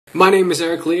My name is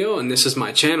Eric Leo, and this is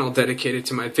my channel dedicated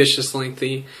to my vicious,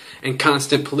 lengthy, and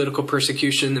constant political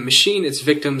persecution, the machine, its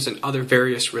victims, and other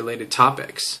various related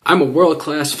topics. I'm a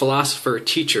world-class philosopher,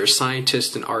 teacher,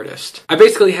 scientist, and artist. I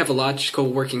basically have a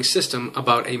logical working system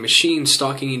about a machine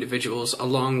stalking individuals,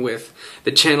 along with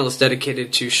the channels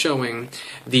dedicated to showing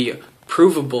the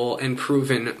provable and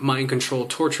proven mind control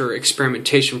torture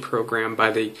experimentation program by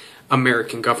the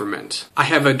American government. I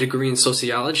have a degree in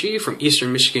sociology from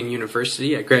Eastern Michigan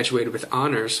University. I graduated with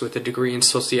honors with a degree in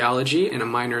sociology and a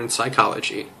minor in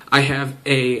psychology. I have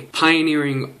a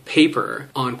pioneering paper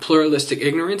on pluralistic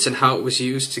ignorance and how it was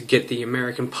used to get the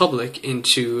American public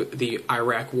into the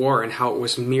Iraq War and how it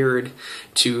was mirrored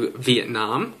to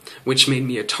Vietnam, which made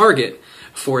me a target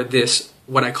for this,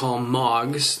 what I call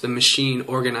MOGS, the Machine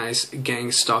Organized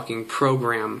Gang Stalking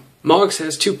Program. MOGS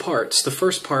has two parts. The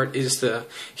first part is the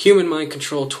Human Mind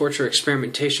Control Torture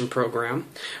Experimentation Program,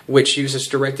 which uses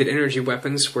directed energy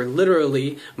weapons where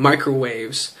literally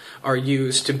microwaves are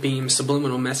used to beam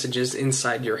subliminal messages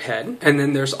inside your head. And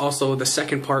then there's also the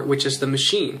second part, which is the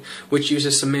machine, which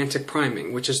uses semantic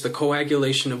priming, which is the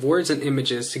coagulation of words and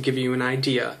images to give you an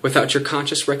idea without your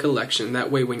conscious recollection. That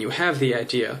way, when you have the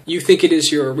idea, you think it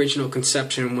is your original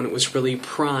conception when it was really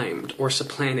primed or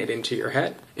supplanted into your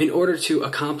head. In order to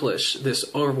accomplish this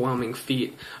overwhelming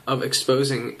feat of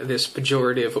exposing this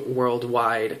pejorative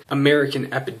worldwide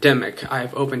American epidemic, I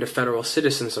have opened a federal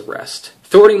citizen's arrest.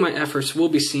 Thwarting my efforts will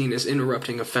be seen as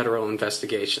interrupting a federal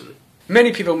investigation.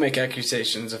 Many people make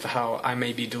accusations of how I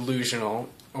may be delusional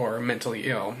or mentally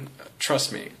ill.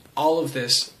 Trust me, all of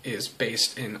this is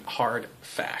based in hard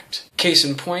fact. Case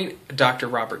in point, Dr.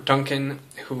 Robert Duncan,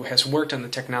 who has worked on the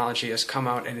technology, has come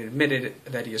out and admitted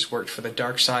that he has worked for the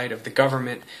dark side of the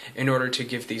government in order to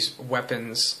give these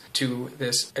weapons to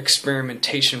this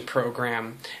experimentation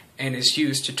program and is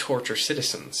used to torture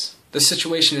citizens. The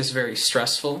situation is very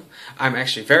stressful. I'm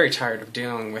actually very tired of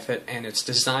dealing with it, and it's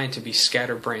designed to be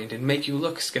scatterbrained and make you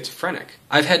look schizophrenic.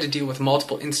 I've had to deal with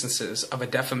multiple instances of a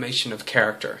defamation of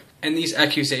character, and these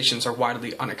accusations are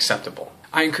widely unacceptable.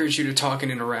 I encourage you to talk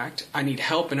and interact. I need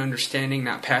help in understanding,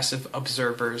 not passive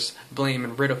observers, blame,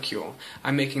 and ridicule.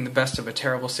 I'm making the best of a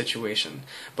terrible situation.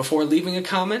 Before leaving a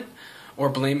comment or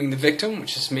blaming the victim,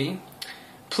 which is me,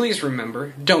 please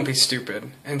remember, don't be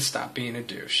stupid and stop being a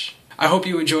douche. I hope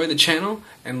you enjoy the channel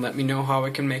and let me know how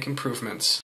I can make improvements.